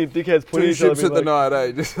 Dickheads looking at dickheads pointing two at each other. ships at the night,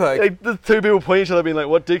 eh? Just like there's two people pointing at each other being like,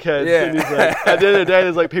 what dickheads? Yeah. And he's like, at the end of the day,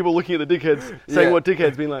 there's like people looking at the dickheads saying what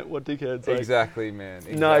dickheads, being like, what dickheads? Like, exactly, man.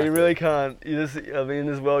 Exactly. No, you really can't. In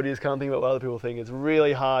this world, you just can't think about what other people think. It's a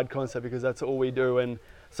really hard concept because that's all we do. And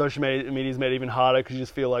social media's made it even harder because you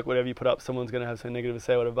just feel like whatever you put up, someone's going to have something negative to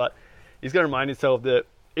say or whatever. But you just got to remind yourself that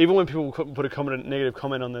even when people put a negative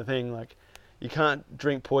comment on the thing, like, you can't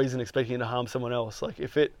drink poison expecting it to harm someone else. Like,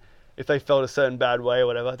 if they felt a certain bad way or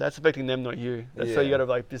whatever, that's affecting them, not you. So you got to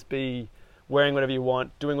like just be wearing whatever you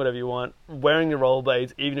want, doing whatever you want, wearing your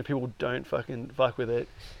rollerblades, even if people don't fucking fuck with it.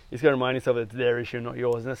 You just got to remind yourself that it's their issue, not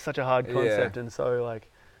yours. And it's such a hard concept. And so, like,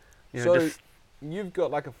 you know, you've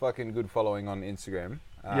got like a fucking good following on Instagram.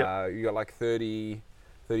 Yep. You got like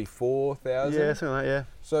 34,000. Yeah, something like that, yeah.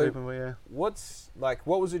 So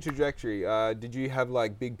what was the trajectory? Did you have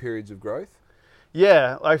like big periods of growth?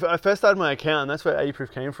 Yeah, I first started my account, and that's where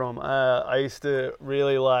Eightyxproof came from. I used to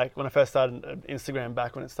really like, when I first started Instagram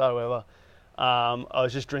back when it started, whatever, I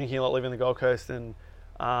was just drinking a lot, living on the Gold Coast, and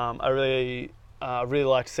I really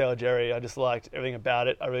liked Sailor Jerry. I just liked everything about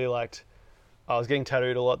it. I was getting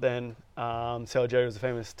tattooed a lot then. Sailor Jerry was a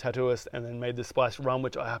famous tattooist, and then made the spiced rum,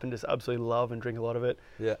 which I happen to just absolutely love and drink a lot of it.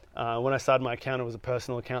 Yeah. When I started my account, it was a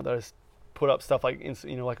personal account that I just put up stuff like,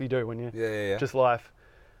 you know, like you do when you just life.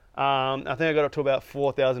 I think I got up to about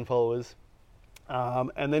 4,000 followers,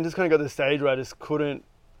 and then just kind of got to the stage where I just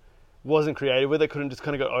wasn't creative with it. Couldn't just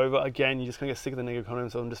kind of go over again. You just kind of get sick of the negative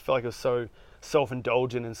content, so I just felt like it was so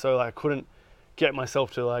self-indulgent, and so like I couldn't get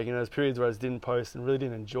myself to, like, you know, there's periods where I just didn't post and really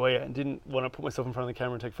didn't enjoy it and didn't want to put myself in front of the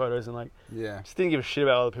camera and take photos and like just didn't give a shit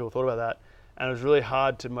about what other people thought about that. And it was really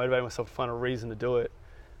hard to motivate myself to find a reason to do it.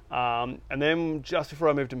 And then just before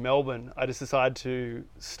I moved to Melbourne, I just decided to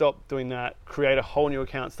stop doing that, create a whole new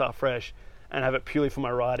account, start fresh, and have it purely for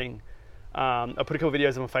my writing. I put a couple of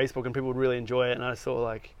videos on Facebook and people would really enjoy it, and I just thought,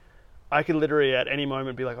 like, I could literally at any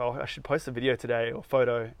moment be like, oh, I should post a video today or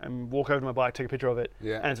photo, and walk over to my bike, take a picture of it,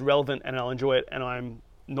 and it's relevant and I'll enjoy it, and I'm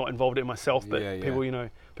not involved in it myself, but people, you know,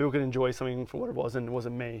 people could enjoy something for what it was, and it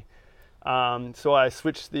wasn't me. So I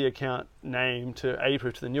switched the account name to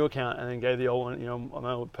Eightyxproof, to the new account, and then gave the old one, you know,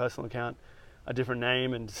 my old personal account, a different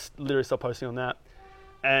name, and just literally stopped posting on that.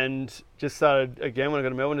 And just started, again, when I got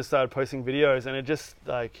to Melbourne, just started posting videos, and it just,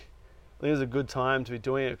 like, I think it was a good time to be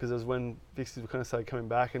doing it because it was when Fixies kind of started coming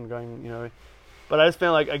back and going, you know. But I just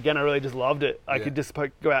found like, again, I really just loved it. I could just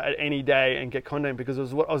go out any day and get content because it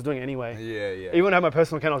was what I was doing anyway. Even when I had my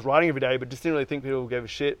personal account, I was riding every day, but just didn't really think people gave a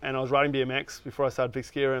shit. And I was riding BMX before I started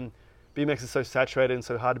fixed gear, and BMX is so saturated and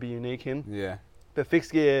so hard to be unique in. But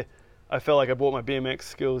fixed gear, I felt like I brought my BMX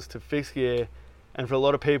skills to fixed gear. And for a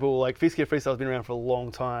lot of people, like, fixed gear freestyle has been around for a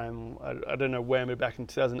long time. I don't know when, but back in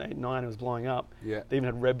 2008, 2009, it was blowing up. They even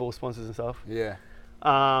had Red Bull sponsors and stuff.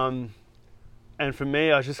 And for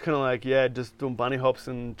me, I was just kind of like, just doing bunny hops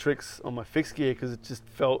and tricks on my fixed gear because it just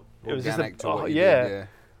felt, it was just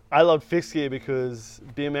I loved fixed gear because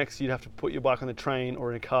BMX, you'd have to put your bike on the train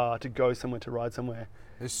or in a car to go somewhere, to ride somewhere.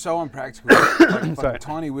 It's so impractical. like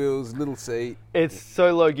tiny wheels, little seat. It's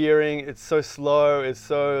so low gearing. It's so slow. It's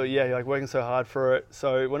so, you're like working so hard for it.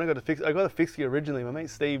 So when I got a fixed gear originally. My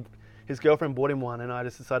mate Steve, his girlfriend bought him one, and I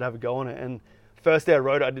just decided to have a go on it. And first day I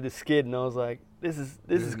rode it, I did a skid, and I was like, this is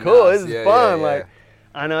cool. Nice. This is fun. Like,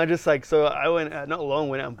 and I just like, so I went went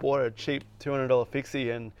out and bought a cheap $200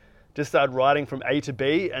 fixie and just started riding from A to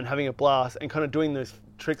B and having a blast and kind of doing those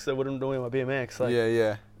tricks that I wouldn't do on my BMX. Like,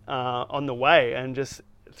 on the way, and just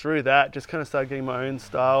through that, just kind of started getting my own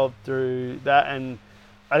style through that. And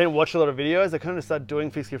I didn't watch a lot of videos. I kind of started doing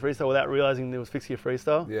fixed gear freestyle without realizing there was fixed gear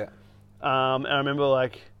freestyle. And I remember,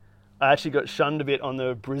 like, I actually got shunned a bit on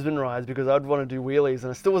the Brisbane rides because I'd want to do wheelies and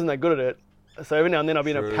I still wasn't that good at it. So every now and then I'd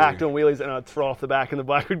be in a pack doing wheelies and I'd throw off the back and the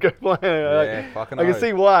bike would go flying. I can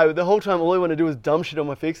see why, but the whole time all I wanted to do was dumb shit on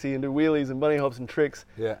my fixie and do wheelies and bunny hops and tricks.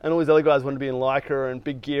 And all these other guys wanted to be in Leica and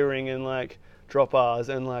big gearing and like drop bars,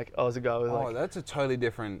 and like I was a guy with like... Oh, that's a totally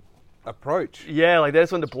different approach. Yeah, like they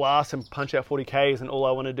just wanted to blast and punch out 40Ks, and all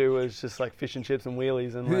I want to do was just like fish and chips and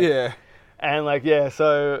wheelies and like... And like,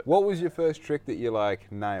 so... What was your first trick that you like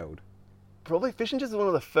nailed? Probably fish and chips was one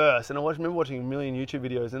of the first, and I remember watching a million YouTube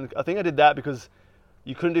videos, and I think I did that because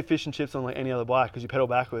you couldn't do fish and chips on like any other bike because you pedal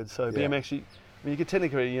backwards. So BMX, you could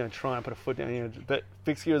technically, you know, try and put a foot down, but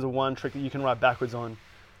fixed gear is the one trick that you can ride backwards on.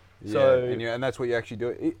 So, and that's what you actually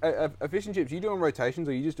do. A fish and chips, you doing rotations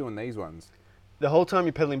or are you just doing these ones? the whole time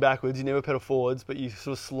you're pedaling backwards, you never pedal forwards, but you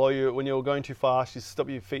sort of when you're going too fast, you stop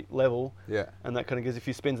your feet level. Yeah. And that kind of gives you a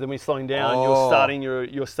few spins. Then when you're slowing down,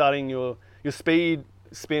 you're starting your speed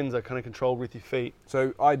spins are kind of controlled with your feet.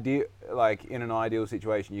 So like in an ideal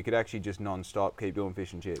situation, you could actually just non-stop keep doing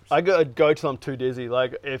fish and chips. I go till I'm too dizzy.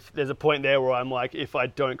 Like if there's a point there where I'm like, if I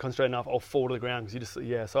don't concentrate enough, I'll fall to the ground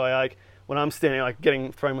because So I like when I'm standing, like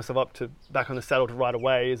throwing myself up to back on the saddle to ride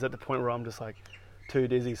away is at the point where I'm just like too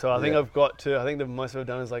dizzy. So I think I think the most I've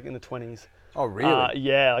done is like in the 20s. Oh really?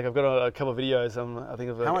 Yeah, like I've got a couple of videos. I think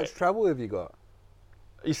of how much travel have you got?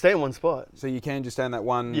 You stay in one spot. So you can just stay in that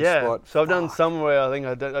one spot? Yeah, so I've done some where I think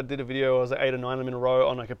I did a video, I was like 8 or 9 of them in a row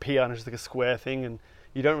on like a pier and it's just like a square thing and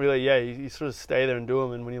you don't really, you sort of stay there and do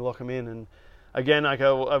them and when you lock them in. And again, like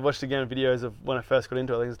I watched again videos of when I first got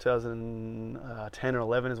into it, I think it was 2010 or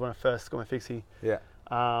 11 is when I first got my fixie. Yeah.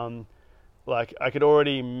 Like I could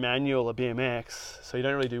already manual a BMX, so you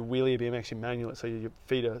don't really do wheelie a BMX, you manual it, so your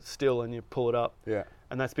feet are still and you pull it up. Yeah.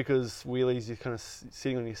 And that's because wheelies, you're kind of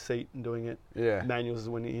sitting on your seat and doing it. Yeah. Manuals is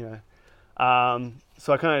when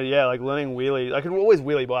so I kind of, like learning wheelie. I could always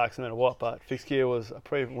wheelie bikes no matter what, but fixed gear I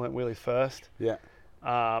probably learned wheelies first. Yeah.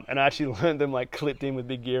 And I actually learned them like clipped in with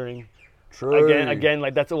big gearing. True. Again,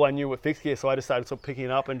 like that's all I knew with fixed gear, so I decided to start picking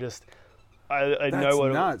it up and just, that's know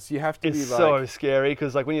what nuts. You have to be like... It's so scary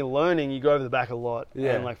because like when you're learning, you go over the back a lot.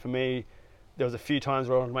 Yeah. And like for me, there was a few times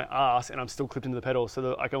where I was on my ass and I'm still clipped into the pedal. So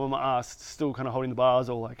that, like I'm on my ass, still kind of holding the bars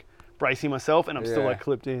or like bracing myself and I'm still like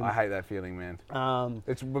clipped in. I hate that feeling, man.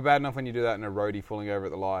 It's bad enough when you do that in a roadie falling over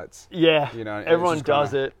at the lights. Yeah. You know, everyone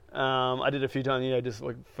does it. I did a few times, just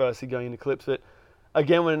like firstly going into clips. But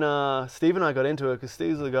again, when Steve and I got into it, because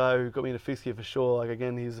Steve's the guy who got me into fixed gear for sure. Like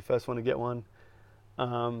again, he was the first one to get one.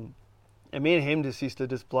 And me and him just used to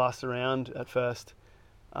just blast around at first.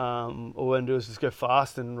 All we had to do was just go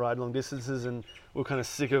fast and ride long distances, and we were kind of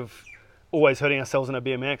sick of always hurting ourselves on our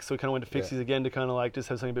BMX, so we kind of went to fixies again to kind of like just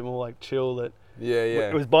have something a bit more like chill. That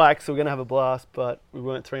it was bikes, so we're gonna have a blast, but we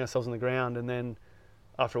weren't throwing ourselves on the ground. And then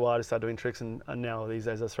after a while, I just started doing tricks, and now these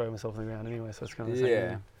days I throw myself on the ground anyway, so it's kind of the same.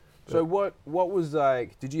 Yeah. So what was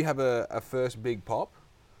like? Did you have a first big pop?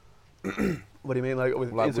 What do you mean, like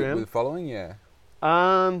with Instagram? With following, yeah.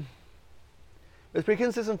 It was pretty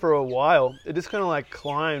consistent for a while. It just kind of like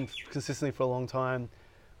climbed consistently for a long time.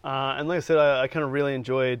 And like I said, I kind of really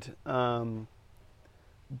enjoyed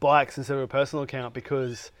bikes instead of a personal account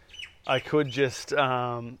because I could just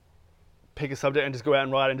pick a subject and just go out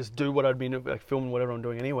and ride and just do what I'd been like filming whatever I'm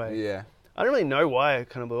doing anyway. Yeah. I don't really know why it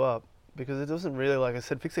kind of blew up because it wasn't really, like I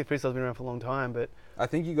said, Fixie Freestyle's been around for a long time, but... I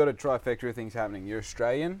think you got a trifecta of things happening. You're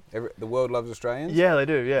Australian. The world loves Australians. Yeah, they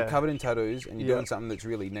do, yeah. You're covered in tattoos and you're doing something that's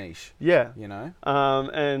really niche. Yeah. You know?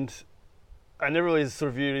 And I never really sort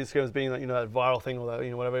of viewed Instagram as being like, that viral thing or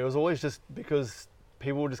that, whatever. It was always just because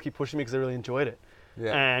people would just keep pushing me because they really enjoyed it.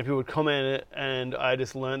 Yeah. And people would comment it, and I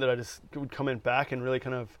just learned that I just would comment back and really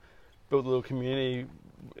kind of build a little community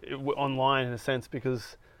online in a sense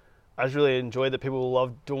because I just really enjoyed that people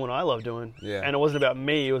loved doing what I love doing. Yeah. And it wasn't about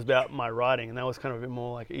me, it was about my writing, and that was kind of a bit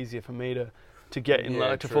more like easier for me to get in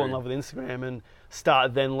love, to fall in love with Instagram and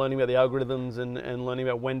start then learning about the algorithms and learning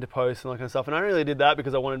about when to post and all that kind of stuff. And I really did that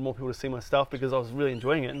because I wanted more people to see my stuff because I was really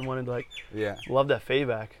enjoying it and wanted to love that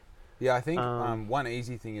feedback. Yeah, I think one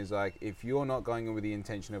easy thing is like if you're not going in with the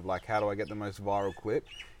intention of like how do I get the most viral clip,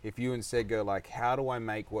 if you instead go like how do I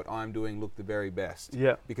make what I'm doing look the very best?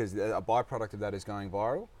 Yeah. Because a byproduct of that is going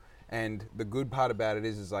viral. And the good part about it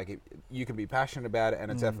is like you can be passionate about it and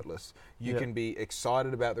it's effortless. You can be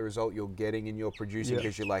excited about the result you're getting and you're producing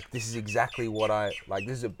because you're like, this is exactly what I like.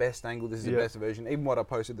 This is the best angle. This is the best version. Even what I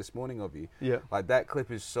posted this morning of you. Yeah. Like that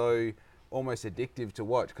clip is so almost addictive to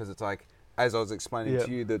watch because it's like, as I was explaining to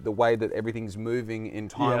you, the way that everything's moving in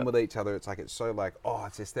time with each other, it's like it's so like, oh,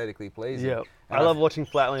 it's aesthetically pleasing. Yeah. I love watching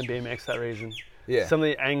Flatland BMX for that reason. Yeah. Some of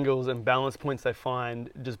the angles and balance points they find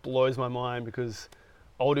just blows my mind because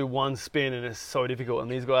I'll do one spin and it's so difficult,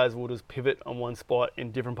 and these guys will just pivot on one spot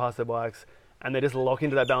in different parts of their bikes and they just lock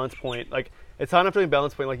into that balance point. Like it's hard enough doing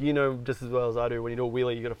balance point, like just as well as I do, when you do a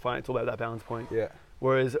wheelie you got to find it's all about that balance point. Yeah.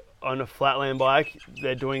 Whereas on a flatland bike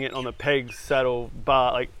they're doing it on the pegs, saddle,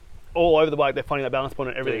 bar, like all over the bike they're finding that balance point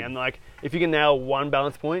on everything. And like if you can nail one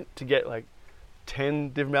balance point to get like 10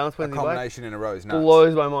 different balance points a combination in a row is nuts.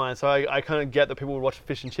 Blows my mind. So I kind of get that people would watch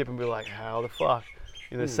Fish and Chip and be like, how the fuck?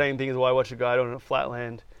 The same thing as why I watch a guy on a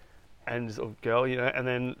flatland and just a girl, and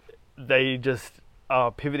then they just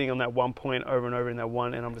are pivoting on that one point over and over in that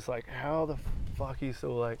one, and I'm just like, how the fuck are you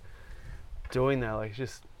still like doing that? Like,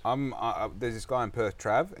 just there's this guy in Perth,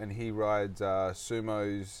 Trav, and he rides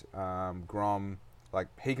sumos, Grom, like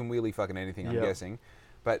he can wheelie fucking anything, I'm guessing,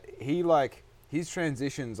 but he his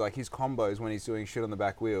transitions, like his combos when he's doing shit on the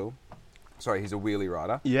back wheel. Sorry, he's a wheelie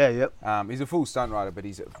rider. Yeah, yep. He's a full stunt rider, but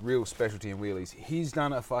he's a real specialty in wheelies. He's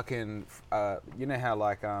done a fucking, you know how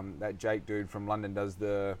like that Jake dude from London does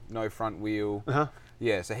the no front wheel.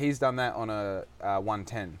 Yeah, so he's done that on a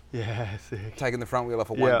 110. Yeah, sick. Taking the front wheel off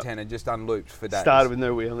a 110 and just unlooped for days. Started with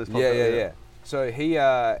no wheel. Yeah. So he,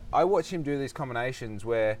 I watch him do these combinations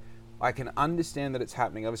where I can understand that it's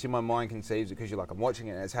happening. Obviously, my mind conceives it because you're like, I'm watching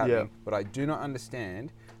it and it's happening. But I do not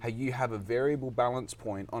understand how you have a variable balance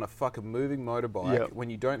point on a fucking moving motorbike when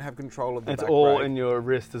you don't have control of the back brake. It's all in your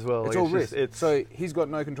wrist as well. It's all wrist. So he's got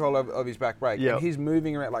no control of his back brake. And he's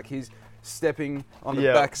moving around like he's stepping on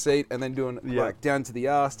the back seat and then doing like down to the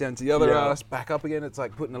arse, down to the other arse, back up again. It's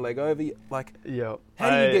like putting a leg over you. Like, how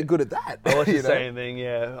do you get good at that? Well, it's the same thing,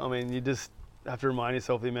 I mean, you just have to remind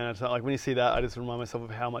yourself the amount of time. Like when you see that, I just remind myself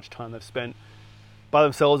of how much time they've spent by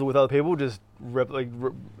themselves or with other people, just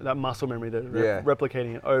that muscle memory,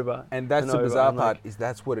 replicating it over. And that's the bizarre part, is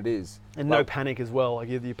that's what it is. And like, no panic as well. Like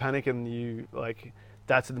if you panic and you like,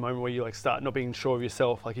 that's at the moment where you like start not being sure of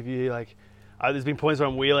yourself. Like if you like, there's been points where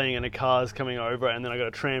I'm wheeling and a car's coming over and then I got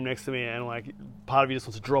a tram next to me and like part of you just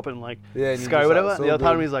wants to drop it and like go whatever. The other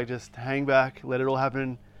part of me is like, just hang back, let it all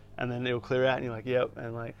happen. And then it'll clear out and you're like, yep.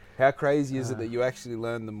 And like, how crazy is it that you actually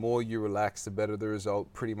learn the more you relax, the better the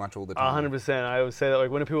result pretty much all the time? 100%. I always say that,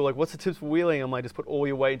 like when people are like, what's the tips for wheeling? I'm like, just put all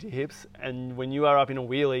your weight into your hips. And when you are up in a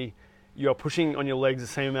wheelie, you are pushing on your legs the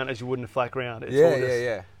same amount as you would in a flat ground.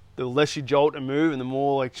 It's The less you jolt and move and the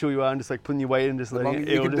more like chill you are and just like putting your weight in, just letting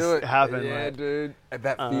it'll just happen. Yeah, like, dude. And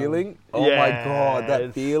that feeling. Oh my God,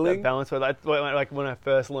 that feeling. That balance. Like when I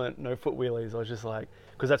first learnt no foot wheelies, I was just like,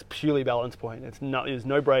 because that's purely balance point. There's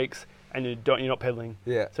no brakes and you're not pedaling.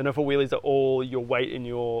 Yeah. So no foot wheelies are all your weight in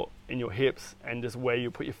your hips and just where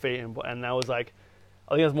you put your feet in. And that was like,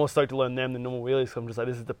 I think I was more stoked to learn them than normal wheelies. So I'm just like,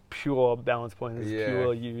 this is the pure balance point. This is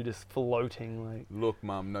pure you just floating. Like, look,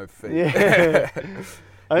 mum, no feet. Yeah.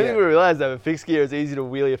 I don't think we realised that with fixed gear, it's easier to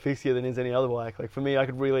wheelie a fixed gear than is any other bike. Like for me, I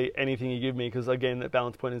could wheelie anything you give me because again, that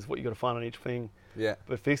balance point is what you got to find on each thing. Yeah.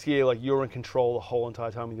 But fixed gear, like you're in control the whole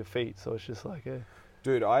entire time with your feet. So it's just like,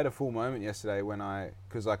 Dude, I had a full moment yesterday when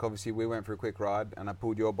because like obviously we went for a quick ride and I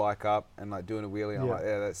pulled your bike up and like doing a wheelie. I'm like,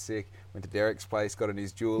 yeah, that's sick. Went to Derek's place, got in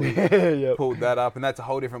his Julie, pulled that up, and that's a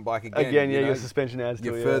whole different bike again. Again, your suspension adds to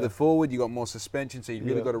it. You're further forward, you got more suspension, so you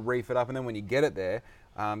really got to reef it up. And then when you get it there,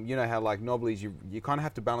 you know how like knobblies, you kind of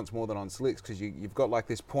have to balance more than on slicks because you've got like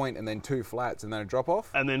this point and then two flats and then a drop off.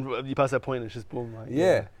 And then you pass that point and it's just boom.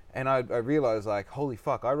 Like, And I realised, like, holy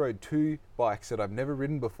fuck, I rode two bikes that I've never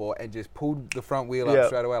ridden before and just pulled the front wheel up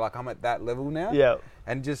straight away. Like, I'm at that level now. Yeah.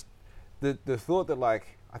 And just the thought that,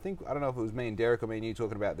 like, I don't know if it was me and Derek or me and you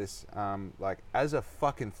talking about this, like, as a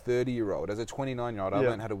fucking 30-year-old, as a 29-year-old, I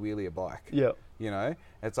learned how to wheelie a bike. Yeah. You know?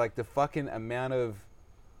 It's like the fucking amount of,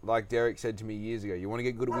 like Derek said to me years ago, you want to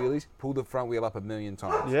get good at wheelies? Pull the front wheel up 1,000,000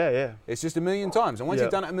 times. Yeah. It's just 1,000,000 times. And once you've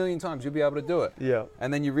done it 1,000,000 times, you'll be able to do it. Yeah.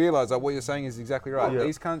 And then you realise, like, what you're saying is exactly right.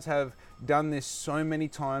 These cunts have done this so many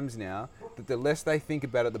times now that the less they think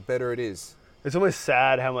about it, the better it is. It's almost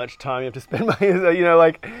sad how much time you have to spend. Like you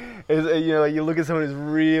look at someone who's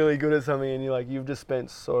really good at something and you're like, you've just spent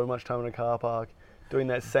so much time in a car park doing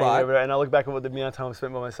that same over. And I look back at what the amount of time I've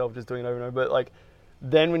spent by myself just doing it over and over. But like,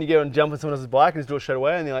 then when you go and jump on someone else's bike and just do it straight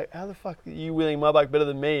away, and you're like, how the fuck are you wheeling my bike better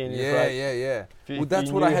than me? And yeah. Well, that's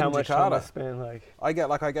what I had in Jakarta.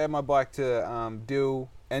 I gave my bike to Dill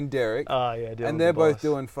and Derek. Dill and they're both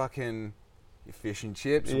doing fucking fish and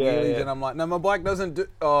chips, wheelies, and I'm like, no, my bike doesn't do.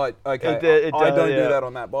 Oh, okay, I don't do that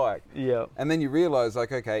on that bike. Yeah. And then you realise,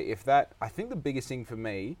 like, okay, if that, I think the biggest thing for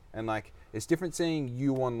me, and like, it's different seeing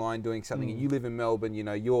you online doing something, and you live in Melbourne, you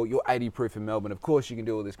know, you're 80-proof in Melbourne. Of course, you can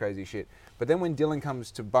do all this crazy shit. But then when Dylan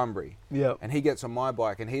comes to Bunbury, and he gets on my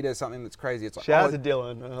bike and he does something that's crazy, it's like, shout out to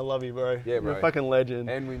Dylan. I love you, bro. Yeah, bro. You're a fucking legend.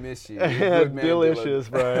 And we miss you. You're good man, delicious,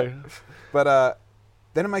 Dylan. Bro. But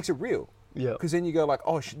then it makes it real. Yeah. Because then you go like,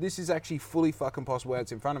 oh, this is actually fully fucking possible.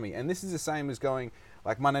 It's in front of me. And this is the same as going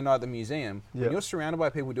like Monday night at the museum. Yeah. When you're surrounded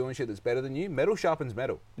by people doing shit that's better than you, metal sharpens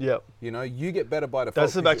metal. Yeah. You know, you get better by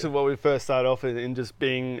default. That's back to what we first started off in just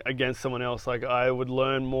being against someone else. Like I would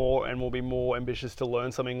learn more and will be more ambitious to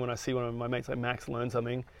learn something when I see one of my mates like Max learn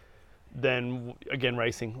something than again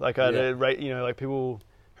racing. Like like people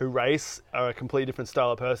who race are a completely different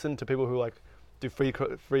style of person to people who like do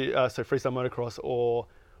freestyle motocross or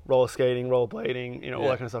roller skating, rollerblading, all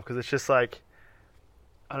that kind of stuff. Because it's just like,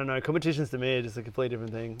 I don't know, competitions to me are just a completely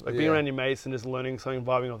different thing. Like being around your mates and just learning something,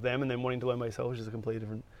 vibing off them, and then wanting to learn myself is just a completely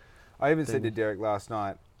different I even said to Derek last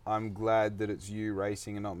night, I'm glad that it's you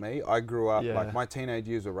racing and not me. I grew up, like my teenage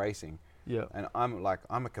years were racing. Yeah. And I'm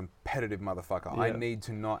a competitive motherfucker. Yeah. I need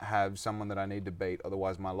to not have someone that I need to beat.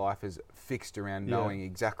 Otherwise, my life is fixed around knowing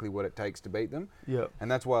exactly what it takes to beat them. Yeah.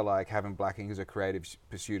 And that's why like having black ink as a creative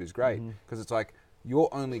pursuit is great, because it's like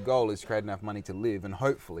your only goal is to create enough money to live and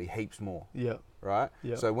hopefully heaps more. Yeah. Right?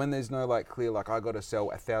 Yeah. So when there's no like clear, like I got to sell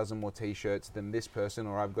 1,000 more t-shirts than this person,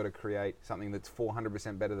 or I've got to create something that's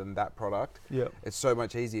 400% better than that product. Yeah. It's so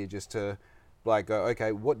much easier just to like go,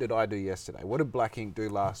 okay, what did I do yesterday? What did Black Ink do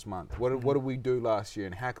last month? What did we do last year,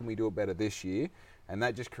 and how can we do it better this year? And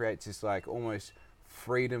that just creates this like almost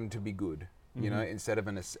freedom to be good, you know, instead of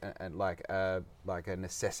like a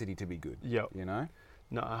necessity to be good. Yep. You know?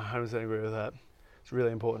 No, I 100% agree with that. It's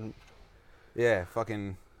really important. Yeah,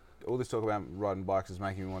 fucking all this talk about riding bikes is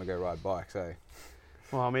making me want to go ride bikes, eh?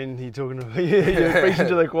 Well, I mean, you're preaching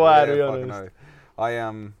to the choir, to be honest.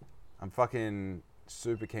 I'm fucking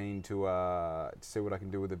super keen to see what I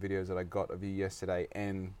can do with the videos that I got of you yesterday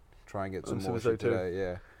and try and get some more shit today.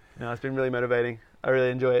 Yeah. No, it's been really motivating. I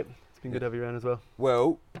really enjoy it. It's been good to have you around as well.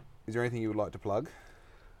 Well, is there anything you would like to plug?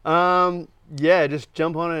 Yeah, just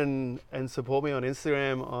jump on and support me on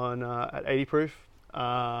Instagram on at Eightyxproof.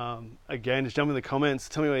 Again, just jump in the comments.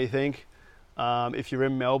 Tell me what you think. If you're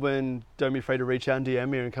in Melbourne, don't be afraid to reach out and DM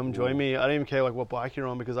me and come join me. I don't even care like what bike you're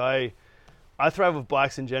on, because I thrive with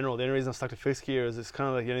bikes in general. The only reason I stuck to fixed gear is it's kind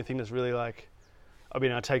of like the only thing that's really like I've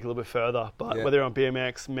been able to take a little bit further. But whether you're on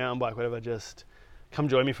BMX, mountain bike, whatever, just come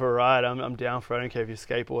join me for a ride. I'm down for it. I don't care if you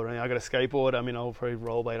skateboard. I got a skateboard. I mean, I'll probably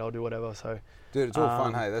rollerblade. I'll do whatever. So, dude, it's all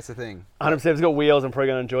fun. Hey, that's the thing. 100%. It's got wheels. I'm probably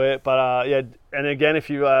gonna enjoy it. But yeah, and again, if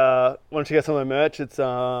you want to check out some of my merch, it's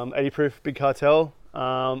Eightyxproof Big Cartel.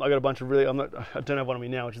 I got a bunch of really. I don't have one on me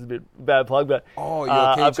now, which is a bit bad plug. But your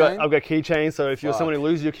keychain? I've got keychains. So if you're someone who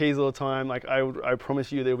loses your keys all the time, like I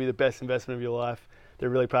promise you, they'll be the best investment of your life. They're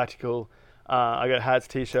really practical. I got hats,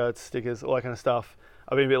 t-shirts, stickers, all that kind of stuff.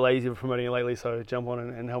 I've been a bit lazy with promoting it lately, so jump on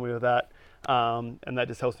and help me with that. And that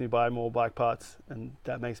just helps me buy more bike parts, and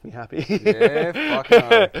that makes me happy. Yeah, fucking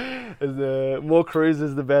hell. The more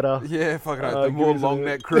cruisers, the better. Yeah, fucking hell. The more long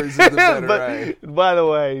neck cruisers, the better, eh? By the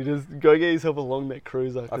way, just go get yourself a long neck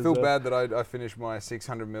cruiser. I feel bad that I finished my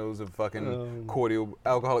 600 mils of fucking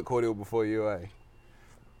alcoholic cordial before you, eh?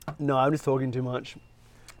 No, I'm just talking too much.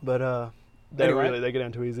 But they go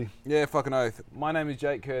down too easy. Yeah, fucking oath. My name is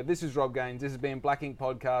Jake Kerr. This is Rob Gaines. This has been Black Ink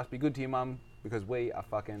Podcast. Be good to your mum, because we are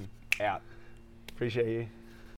fucking out. Appreciate you.